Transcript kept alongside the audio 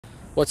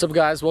What's up,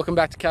 guys? Welcome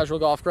back to Casual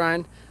Golf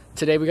Grind.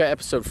 Today we got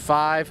episode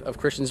 5 of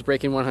Kristian's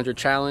Breaking 100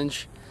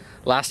 Challenge.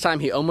 Last time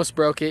he almost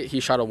broke it. He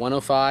shot a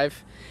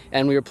 105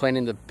 and we were playing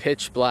in the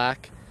pitch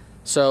black.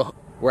 So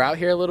we're out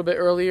here a little bit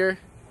earlier.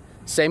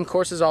 Same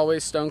course as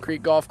always, Stone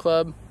Creek Golf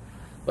Club.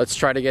 Let's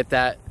try to get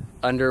that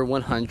under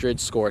 100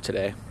 score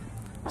today.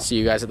 See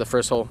you guys at the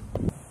first hole.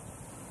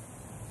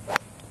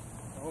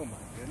 Oh my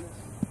goodness.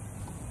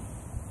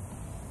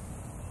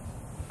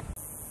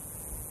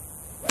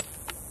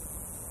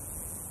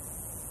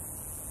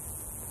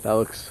 That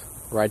looks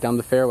right down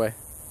the fairway.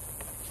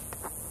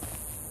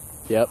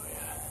 Yep.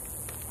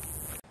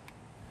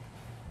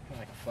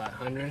 Like a flat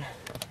 100.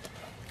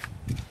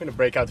 I'm gonna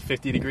break out to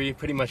 50 degree,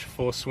 pretty much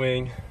full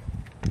swing,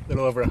 a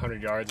little over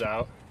 100 yards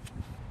out.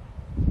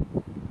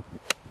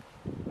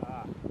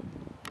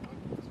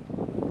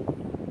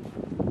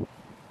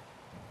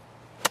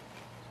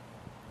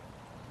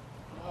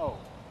 Oh.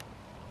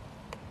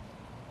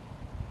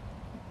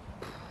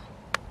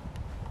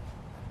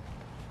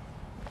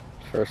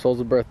 First hole's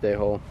a birthday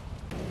hole.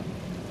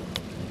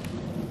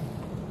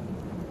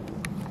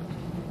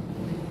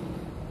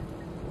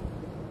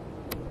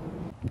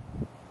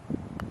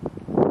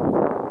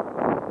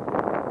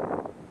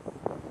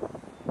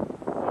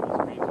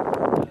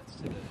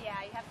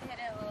 Yeah, you have to hit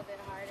it a little bit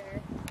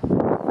harder.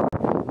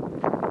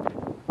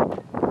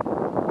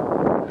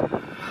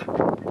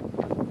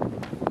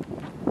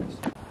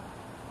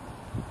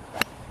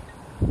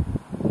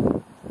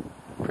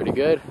 Pretty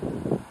good.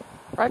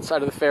 Right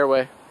side of the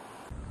fairway.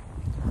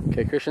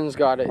 Okay, Kristian's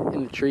got it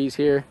in the trees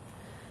here.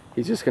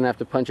 He's just gonna have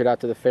to punch it out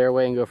to the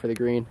fairway and go for the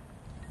green.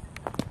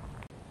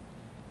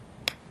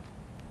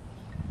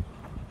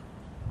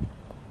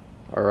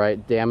 All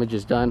right, damage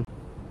is done.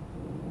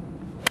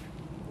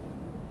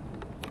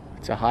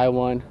 It's a high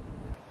one.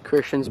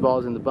 Kristian's ball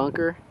is in the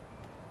bunker.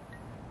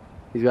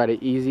 He's got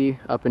it easy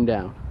up and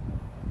down.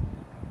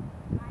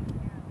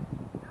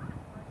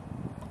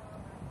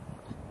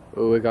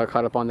 Oh, it got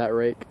caught up on that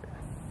rake.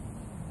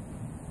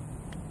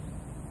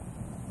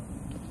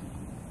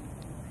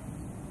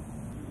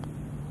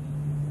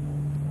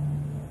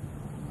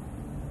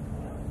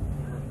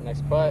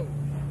 Nice putt.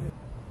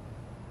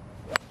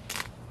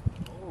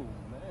 Oh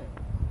man.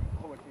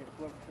 Oh, I can't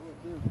flip to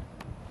it, dude.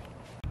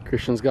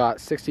 Kristian's got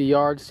 60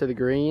 yards to the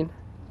green.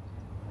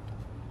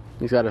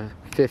 He's got a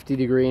 50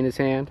 degree in his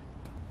hand.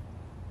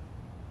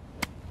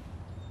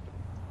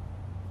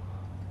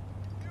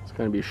 It's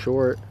gonna be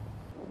short.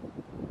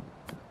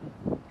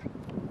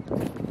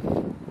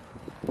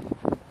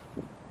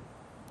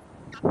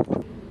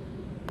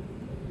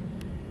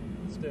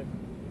 Stick.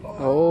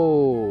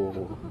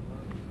 Oh,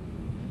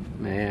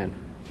 man.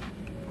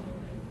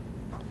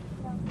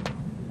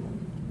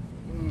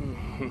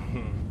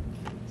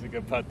 It's a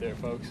good putt there,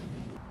 folks.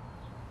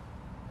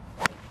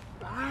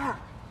 Ah,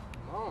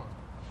 come on.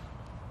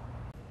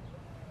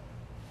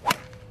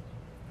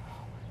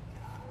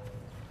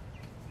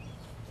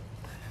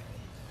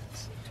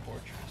 It's a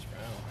torturous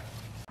round.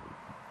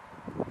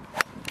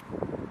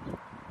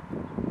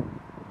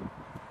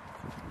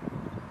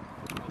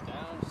 Right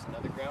down, just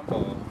another ground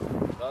ball.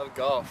 Love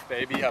golf,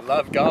 baby. I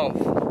love golf.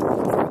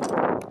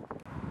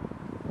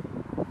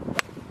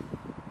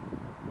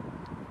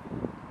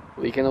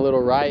 Leaking a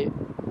little right,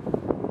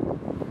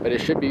 but it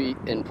should be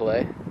in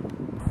play.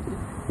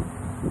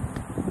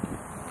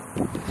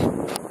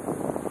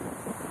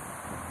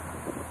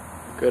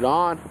 Good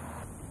on.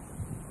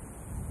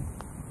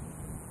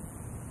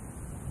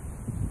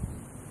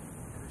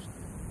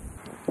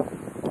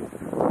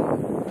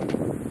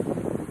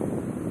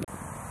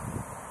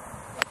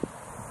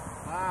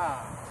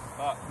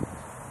 Fuck.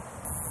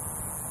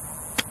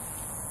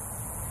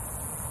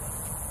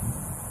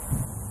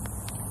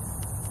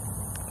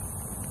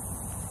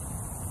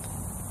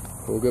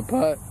 Oh, good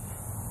putt.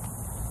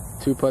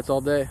 2 putts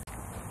all day.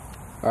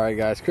 All right,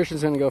 guys,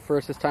 Kristian's gonna go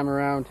first this time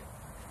around.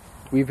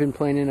 We've been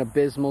playing an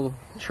abysmal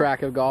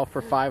track of golf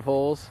for 5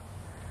 holes.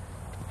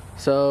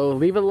 So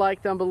leave a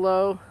like down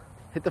below,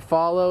 hit the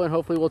follow, and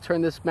hopefully we'll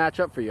turn this match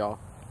up for y'all.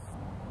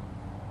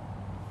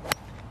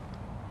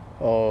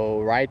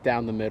 Oh, right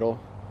down the middle.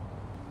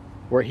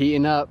 We're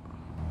heating up.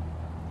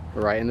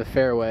 Right in the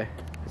fairway.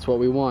 That's what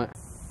we want.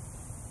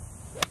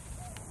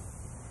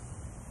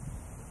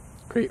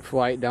 Great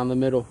flight down the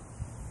middle.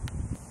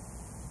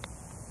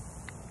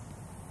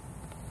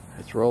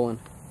 It's rolling.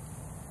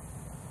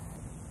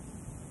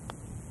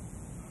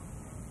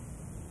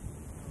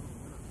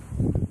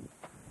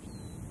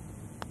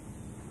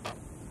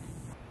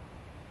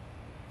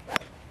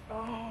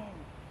 Oh.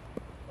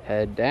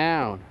 Head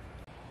down.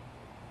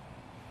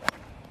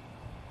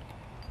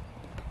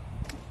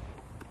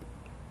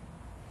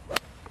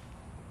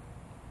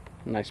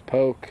 Nice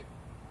poke.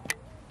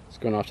 It's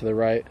going off to the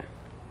right.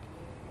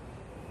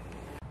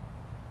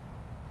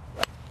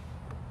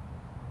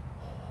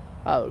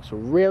 That looks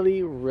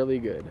really, really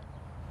good.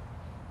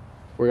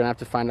 We're gonna have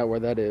to find out where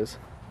that is.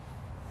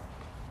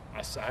 I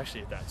actually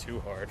hit that too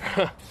hard.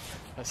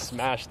 I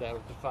smashed that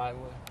with the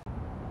 5-wood.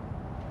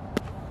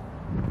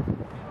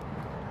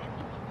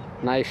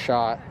 Nice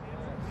shot.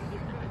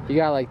 You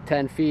got like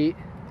 10 feet.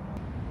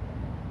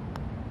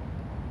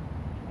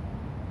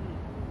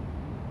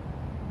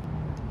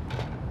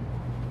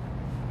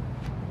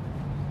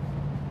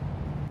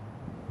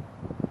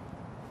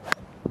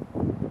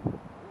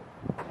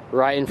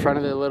 Right in front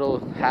of the little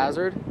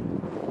hazard.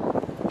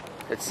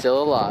 It's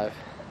still alive.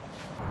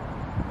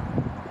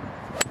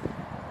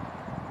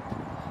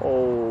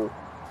 Oh,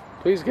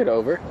 please get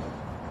over.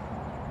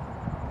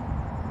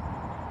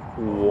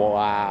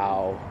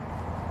 Wow.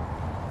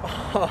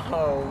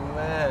 Oh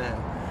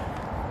man.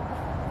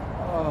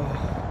 Oh.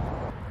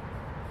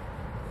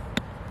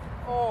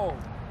 Oh.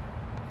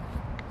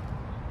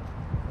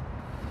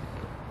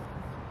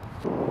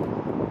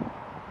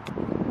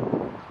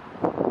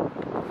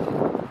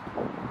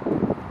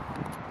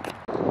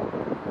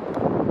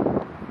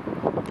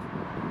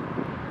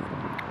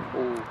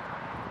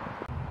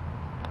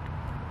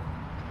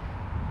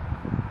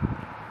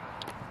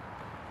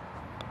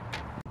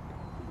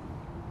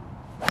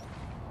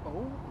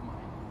 Oh my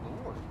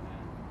Lord, man.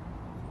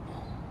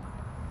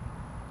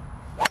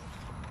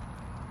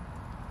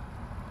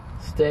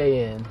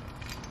 Stay in.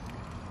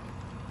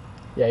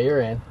 Yeah,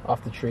 you're in,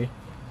 off the tree.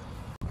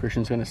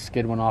 Kristian's gonna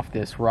skid one off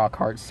this rock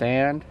hard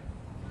sand.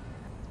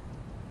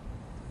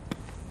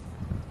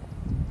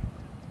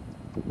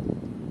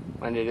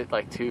 Landed it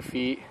like 2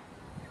 feet.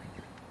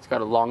 It's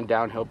got a long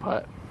downhill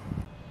putt.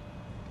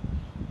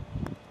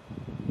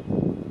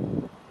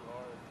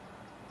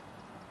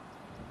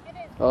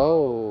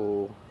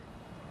 Oh,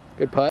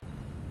 good putt.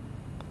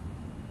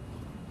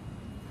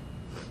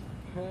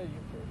 You cursed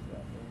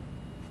that thing.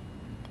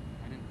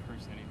 I didn't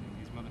curse anything.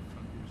 These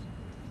motherfuckers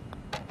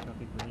got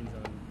the greens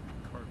on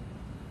carpet.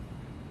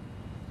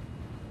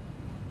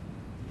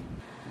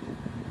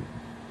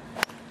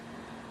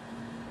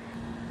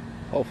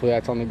 Hopefully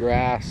that's on the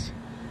grass.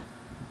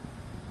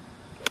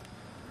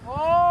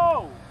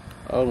 Oh!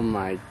 Oh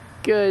my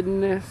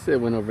goodness, it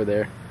went over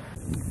there.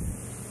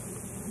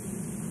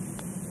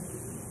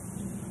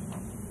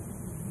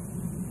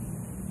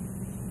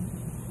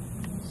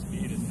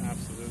 Speed is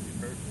absolutely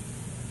perfect.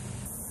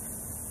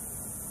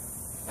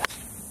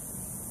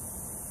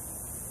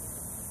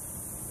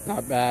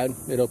 Not bad,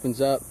 it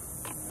opens up.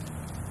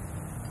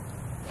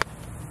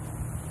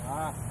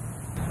 Ah.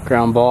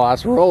 Ground ball,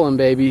 that's rolling,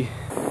 baby.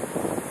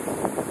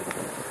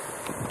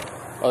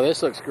 Oh,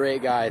 this looks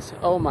great, guys.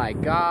 Oh my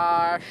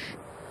gosh.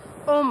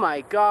 Oh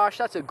my gosh,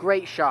 that's a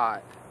great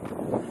shot.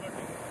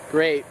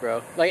 Great,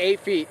 bro. Like 8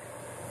 feet.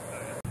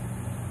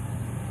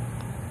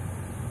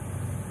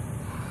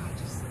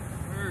 Just the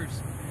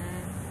first,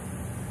 man.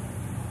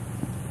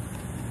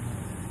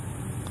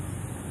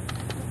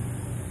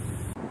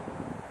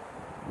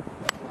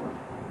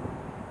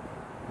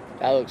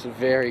 That looks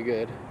very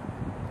good.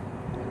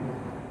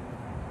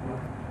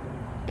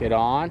 Get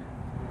on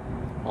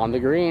the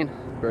green.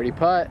 Birdie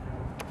putt.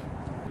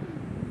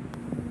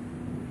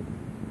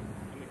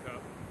 In the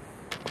cup.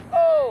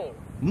 Oh!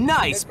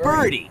 Nice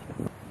birdie.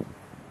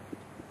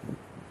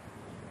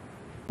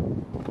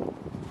 Another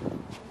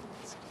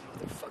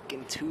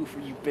fucking 2 for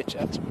you bitch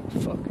ass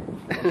motherfucker.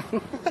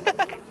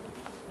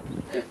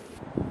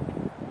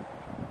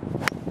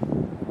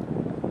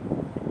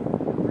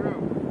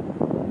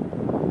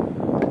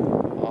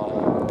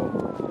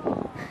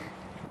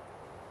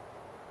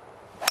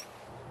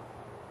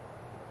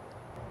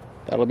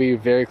 That'll be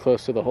very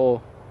close to the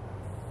hole.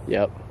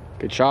 Yep,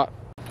 good shot.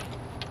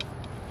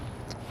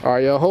 All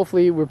right, yo,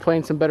 hopefully we're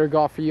playing some better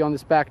golf for you on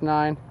this back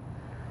nine.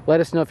 Let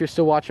us know if you're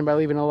still watching by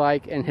leaving a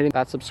like and hitting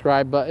that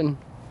subscribe button.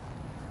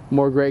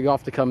 More great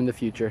golf to come in the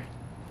future.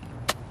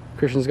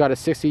 Kristian's got a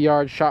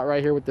 60-yard shot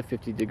right here with the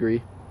 50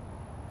 degree.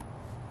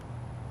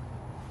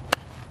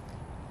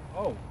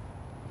 Oh.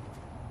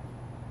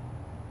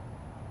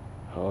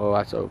 Oh,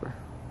 that's over.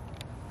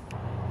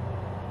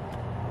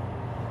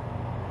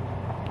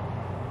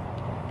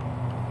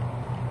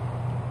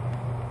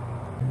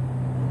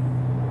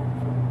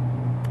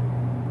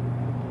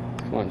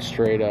 One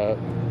straight up,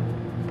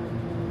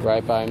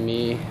 right by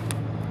me.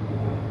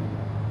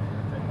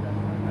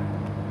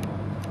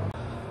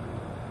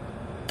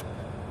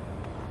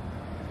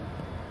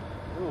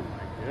 Oh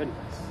my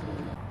goodness.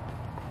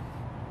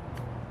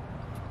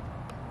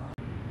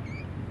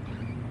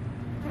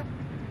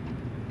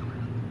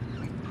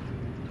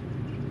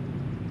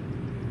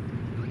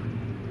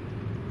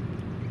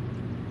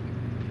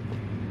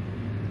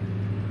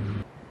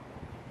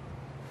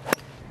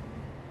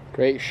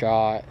 Great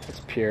shot. It's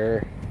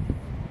pure.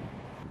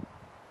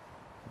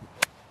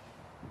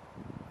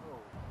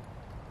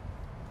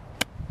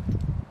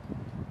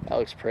 That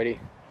looks pretty.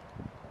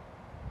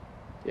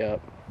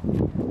 Yep.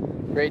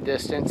 Great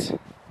distance.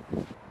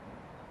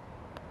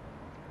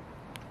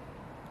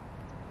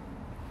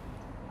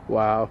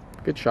 Wow.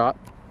 Good shot.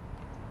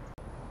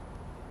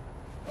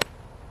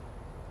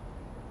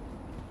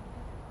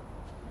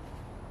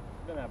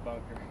 Look at that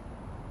bunker.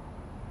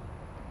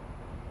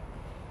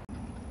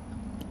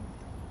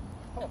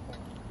 Oh.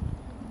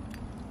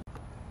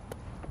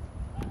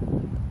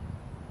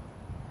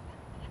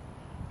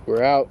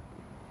 We're out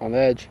on the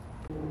edge.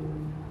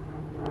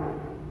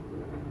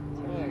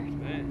 Oh,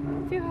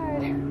 man.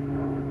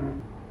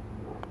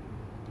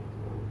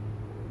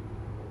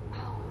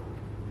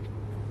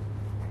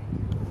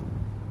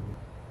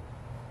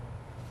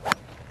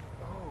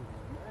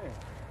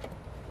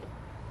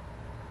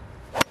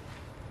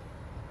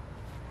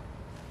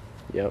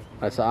 Yep,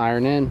 that's the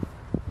iron in.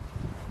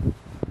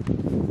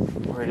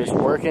 We're just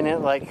working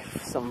it like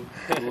some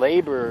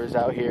laborers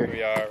out here.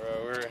 We are,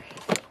 we're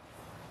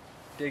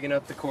digging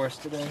up the course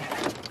today.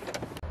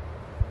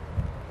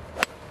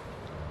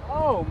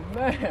 Oh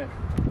man!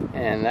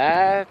 And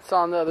that's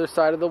on the other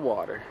side of the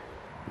water.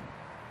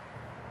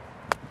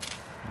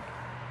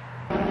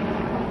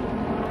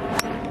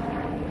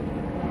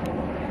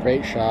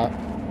 Great shot.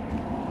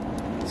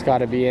 It's got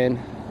to be in.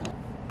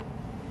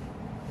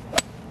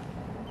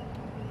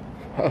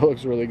 That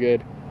looks really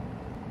good.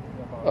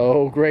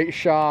 Oh, great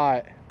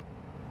shot.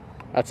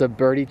 That's a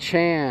birdie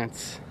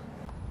chance.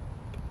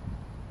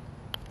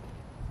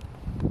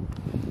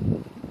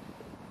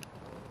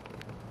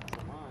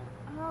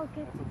 Oh,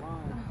 good.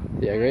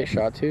 Yeah, great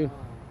shot too.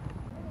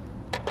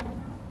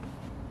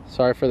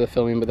 Sorry for the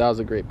filming, but that was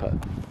a great putt.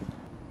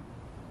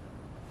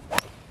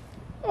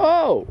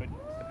 Oh!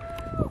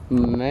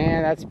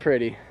 Man, that's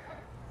pretty.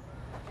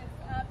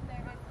 It's up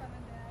there, but it's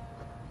coming down.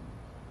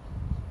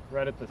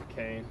 Right at the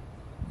cane.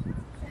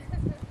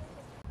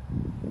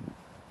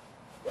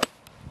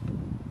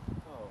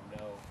 Oh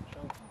no,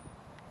 chunky.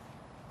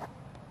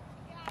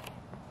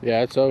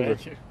 Yeah, it's over.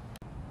 Thank you.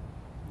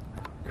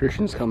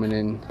 Kristian's coming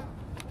in.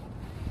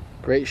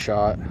 Great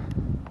shot.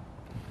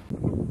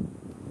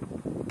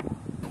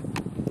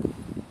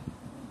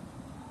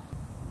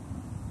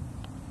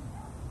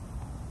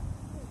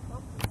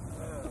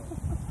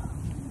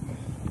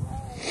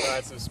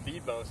 Got some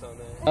speed bumps on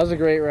there. That was a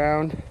great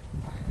round.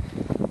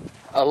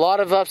 A lot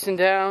of ups and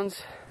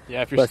downs.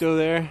 Yeah, if you're still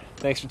there,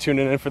 thanks for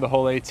tuning in for the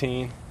whole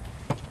 18.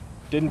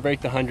 Didn't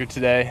break the 100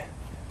 today,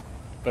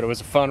 but it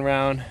was a fun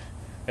round.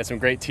 Had some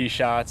great tee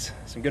shots,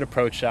 some good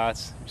approach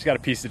shots. Just got to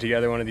piece it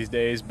together one of these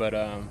days, but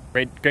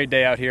great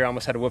day out here.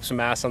 Almost had to whoop some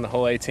ass on the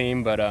whole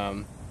 18, but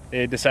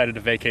they decided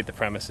to vacate the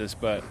premises.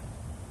 But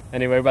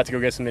anyway, we're about to go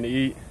get something to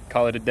eat,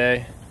 call it a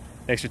day.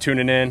 Thanks for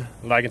tuning in.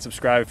 Like and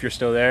subscribe if you're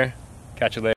still there. Catch you later.